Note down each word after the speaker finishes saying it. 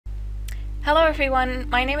Hello everyone,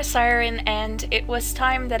 my name is Siren and it was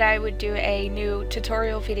time that I would do a new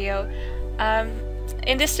tutorial video.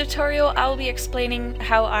 In this tutorial I'll be explaining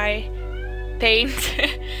how I paint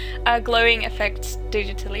glowing effects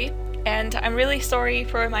digitally, and I'm really sorry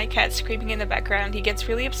for my cat screaming in the background. He gets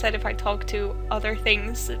really upset if I talk to other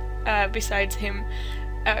things besides him.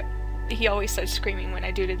 He always starts screaming when I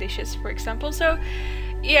do the dishes, for example, so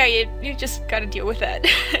yeah, you just gotta deal with that.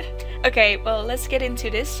 Okay, well, let's get into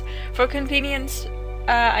this. For convenience,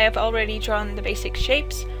 I have already drawn the basic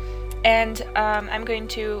shapes, and I'm going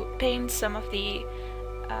to paint some of the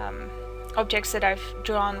objects that I've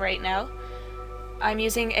drawn right now. I'm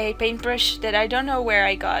using a paintbrush that I don't know where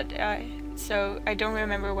I got, so I don't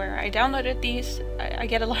remember where I downloaded these. I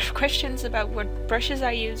get a lot of questions about what brushes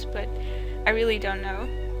I use, but I really don't know.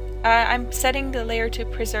 I'm setting the layer to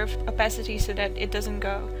preserve opacity so that it doesn't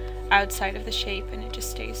go outside of the shape and it just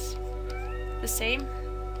stays the same.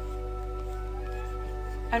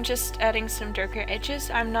 I'm just adding some darker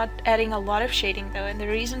edges. I'm not adding a lot of shading though, and the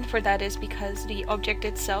reason for that is because the object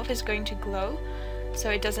itself is going to glow,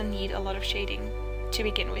 so it doesn't need a lot of shading to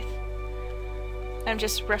begin with. I'm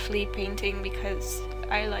just roughly painting because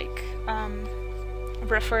I like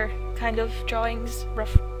rougher kind of drawings,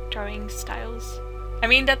 rough drawing styles. I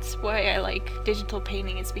mean, that's why I like digital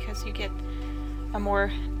painting, it's because you get a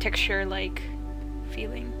more texture-like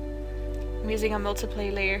feeling. I'm using a multiply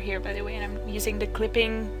layer here, by the way, and I'm using the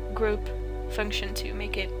clipping group function to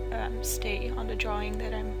make it stay on the drawing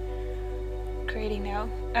that I'm creating now.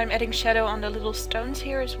 I'm adding shadow on the little stones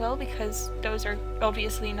here as well, because those are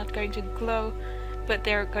obviously not going to glow, but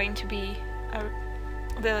they're going to be,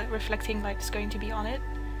 the reflecting light is going to be on it.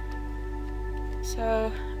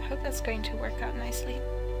 So I hope that's going to work out nicely.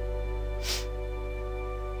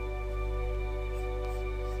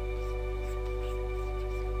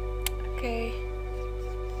 Okay,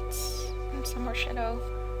 some more shadow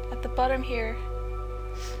at the bottom here.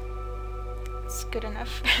 It's good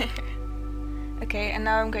enough. Okay, and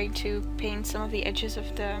now I'm going to paint some of the edges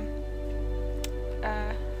of the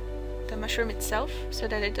mushroom itself, so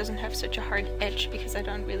that it doesn't have such a hard edge, because I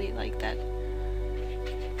don't really like that.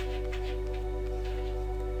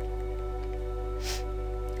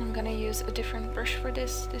 I'm gonna use a different brush for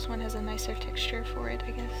this. This one has a nicer texture for it,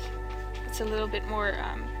 I guess. It's a little bit more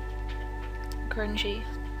grungy.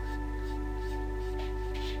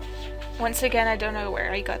 Once again, I don't know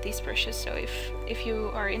where I got these brushes, so if you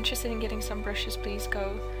are interested in getting some brushes, please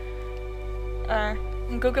go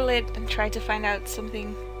Google it and try to find out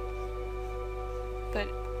something, but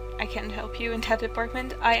I can't help you in that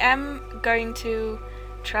department. I am going to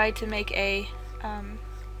try to make a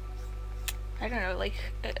I don't know, like,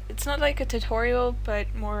 it's not like a tutorial,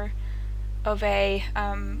 but more of a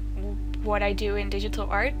what I do in digital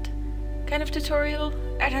art kind of tutorial.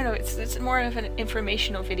 I don't know, it's more of an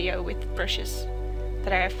informational video with brushes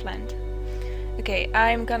that I have planned. Okay,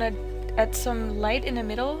 I'm gonna add some light in the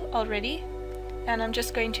middle already, and I'm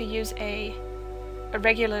just going to use a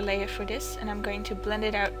regular layer for this, and I'm going to blend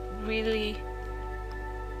it out really,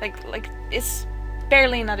 like it's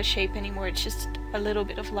barely not a shape anymore, it's just a little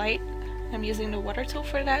bit of light. I'm using the water tool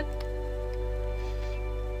for that.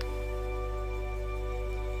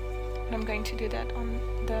 And I'm going to do that on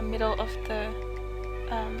the middle of the,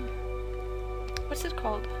 what's it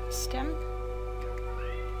called? Stem?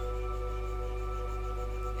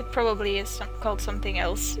 It probably is called something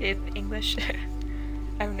else in English.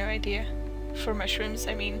 I have no idea. For mushrooms,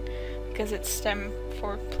 I mean, because it's stem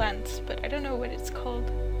for plants, but I don't know what it's called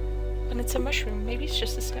when it's a mushroom. Maybe it's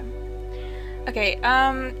just a stem. Okay,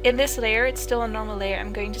 in this layer, it's still a normal layer.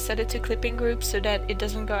 I'm going to set it to clipping group so that it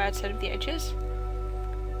doesn't go outside of the edges.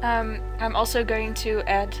 I'm also going to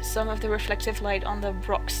add some of the reflective light on the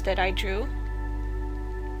rocks that I drew.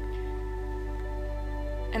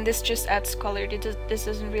 And this just adds color. This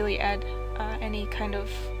doesn't really add any kind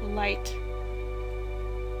of light.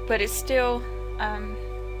 But it still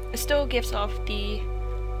gives off the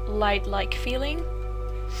light-like feeling,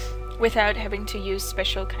 without having to use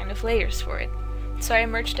special kind of layers for it. So I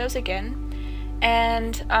merged those again,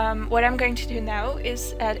 and what I'm going to do now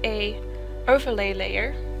is add a overlay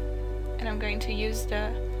layer, and I'm going to use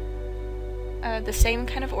the same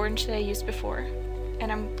kind of orange that I used before,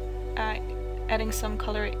 and I'm adding some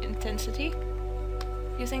color intensity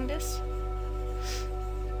using this.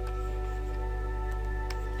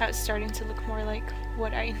 Now it's starting to look more like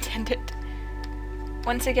what I intended.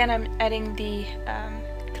 Once again, I'm adding the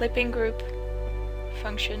clipping group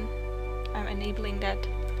function. I'm enabling that.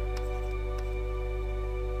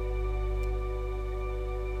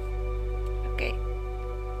 Okay,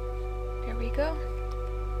 there we go.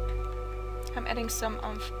 I'm adding adding some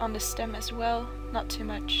on the stem as well, not too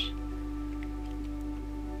much.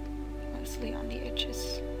 Mostly on the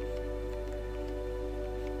edges.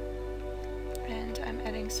 And I'm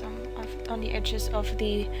adding some on the edges of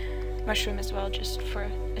the mushroom as well, just for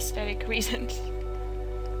aesthetic reasons.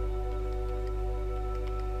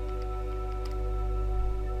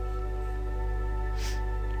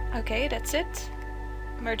 Okay, that's it.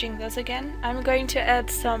 Merging those again. I'm going to add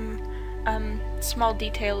some small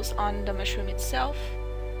details on the mushroom itself.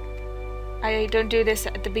 I don't do this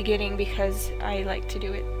at the beginning because I like to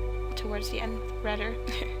do it towards the end rather.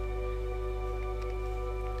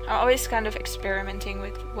 I'm always kind of experimenting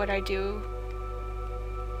with what I do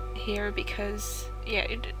here because, yeah,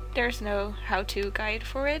 there's no how-to guide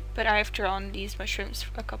for it, but I've drawn these mushrooms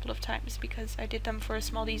a couple of times because I did them for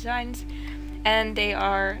small designs, and they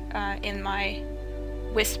are in my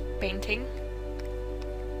wisp painting.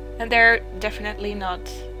 And they're definitely not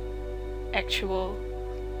actual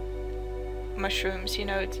mushrooms, you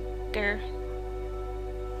know, they're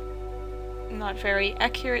not very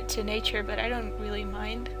accurate to nature, but I don't really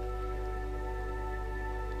mind.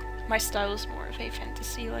 My style is more of a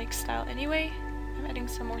fantasy-like style anyway. I'm adding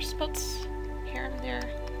some more spots here and there.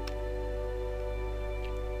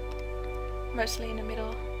 Mostly in the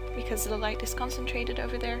middle, because the light is concentrated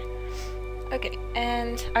over there. Okay,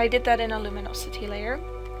 and I did that in a luminosity layer.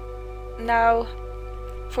 Now,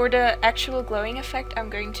 for the actual glowing effect, I'm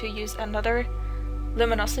going to use another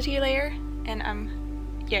luminosity layer, and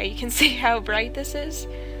yeah, you can see how bright this is.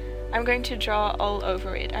 I'm going to draw all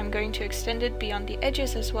over it. I'm going to extend it beyond the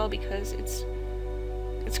edges as well because it's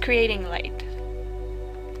creating light.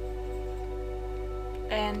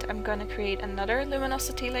 And I'm gonna create another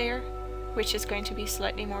luminosity layer, which is going to be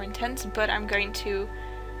slightly more intense, but I'm going to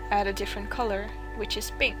add a different color, which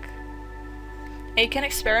is pink. And you can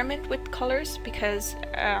experiment with colors because,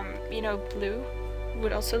 you know, blue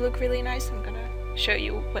would also look really nice. I'm gonna show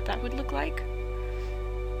you what that would look like.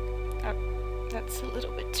 That's a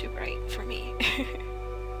little bit too bright for me.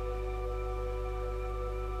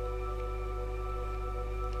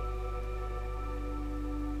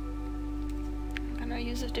 I'm gonna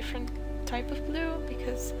use a different type of blue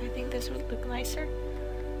because I think this would look nicer.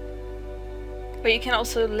 But you can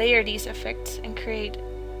also layer these effects and create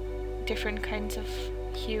different kinds of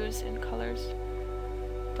hues and colors.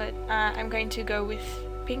 But I'm going to go with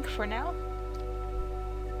pink for now.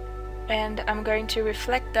 And I'm going to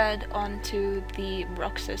reflect that onto the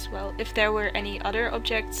rocks as well. If there were any other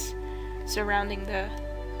objects surrounding the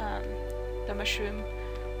mushroom,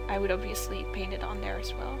 I would obviously paint it on there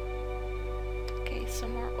as well. Okay,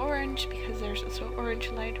 some more orange because there's also orange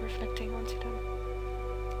light reflecting onto them.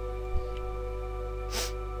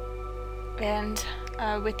 And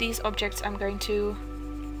with these objects I'm going to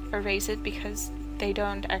erase it because they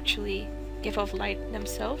don't actually give off light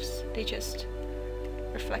themselves, they just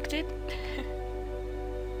reflect it.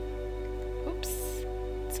 Oops,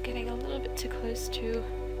 it's getting a little bit too close to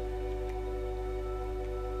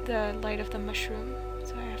the light of the mushroom,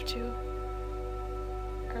 so I have to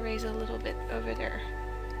erase a little bit over there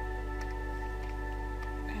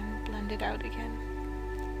and blend it out again.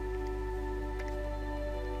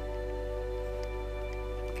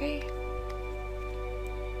 Okay.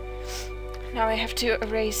 Now I have to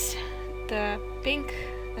erase the pink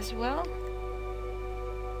as well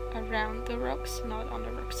around the rocks, not on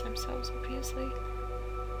the rocks themselves, obviously.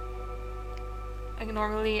 Like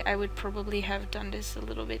normally I would probably have done this a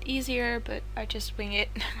little bit easier, but I just wing it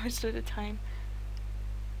most of the time.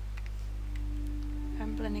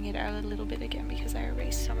 I'm blending it out a little bit again because I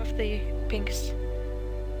erased some of the pinks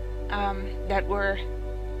that were,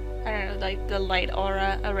 I don't know, like the light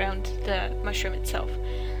aura around the mushroom itself.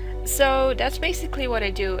 So that's basically what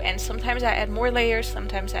I do, and sometimes I add more layers,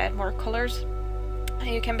 sometimes I add more colors. And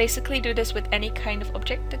you can basically do this with any kind of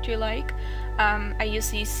object that you like. I use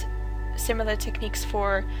these similar techniques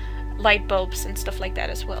for light bulbs and stuff like that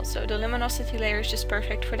as well. So the luminosity layer is just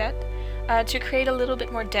perfect for that. To create a little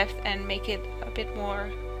bit more depth and make it a bit more,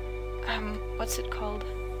 what's it called?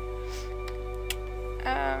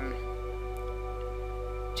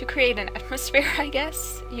 To create an atmosphere, I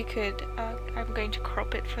guess. You could, I'm going to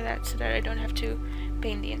crop it for that so that I don't have to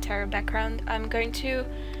paint the entire background. I'm going to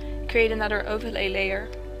create another overlay layer,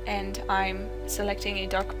 and I'm selecting a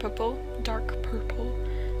dark purple.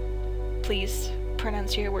 Please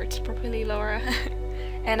pronounce your words properly, Laura.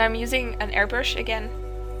 And I'm using an airbrush again,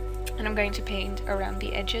 and I'm going to paint around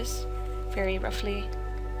the edges very roughly,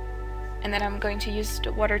 and then I'm going to use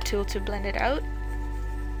the water tool to blend it out.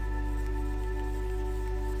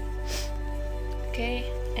 Okay,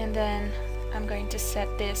 and then I'm going to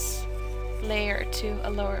set this layer to a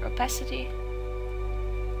lower opacity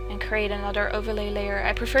and create another overlay layer.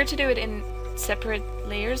 I prefer to do it in separate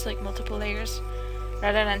layers, like multiple layers,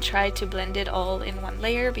 rather than try to blend it all in one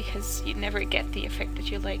layer, because you never get the effect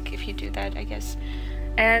that you like if you do that, I guess.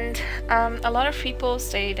 And a lot of people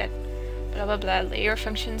say that blah blah blah layer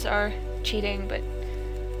functions are cheating, but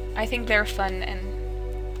I think they're fun and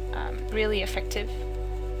really effective.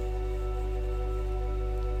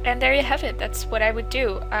 And there you have it. That's what I would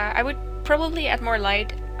do. I would probably add more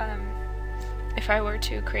light. If I were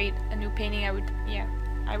to create a new painting, I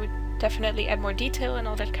would definitely add more detail and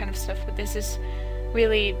all that kind of stuff, but this is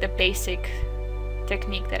really the basic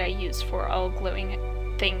technique that I use for all glowing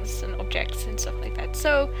things and objects and stuff like that.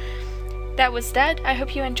 So that was that. I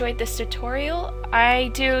hope you enjoyed this tutorial.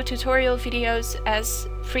 I do tutorial videos as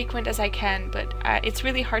frequent as I can, but it's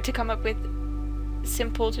really hard to come up with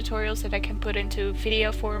simple tutorials that I can put into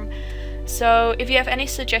video form. So if you have any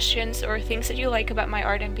suggestions or things that you like about my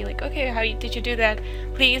art and be like, okay, how did you do that?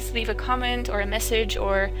 Please leave a comment or a message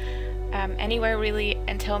or anywhere really,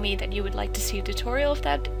 and tell me that you would like to see a tutorial of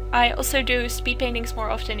that. I also do speed paintings more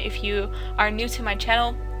often if you are new to my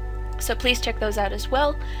channel, so please check those out as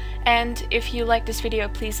well. And if you like this video,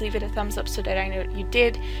 please leave it a thumbs up so that I know you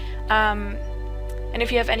did. And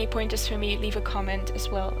if you have any pointers for me, leave a comment as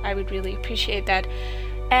well. I would really appreciate that.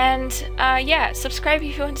 And yeah, subscribe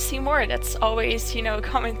if you want to see more. That's always, you know, a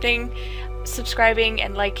common thing. Subscribing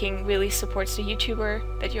and liking really supports the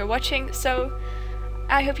YouTuber that you're watching. So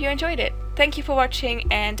I hope you enjoyed it. Thank you for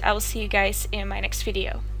watching, and I will see you guys in my next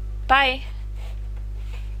video. Bye!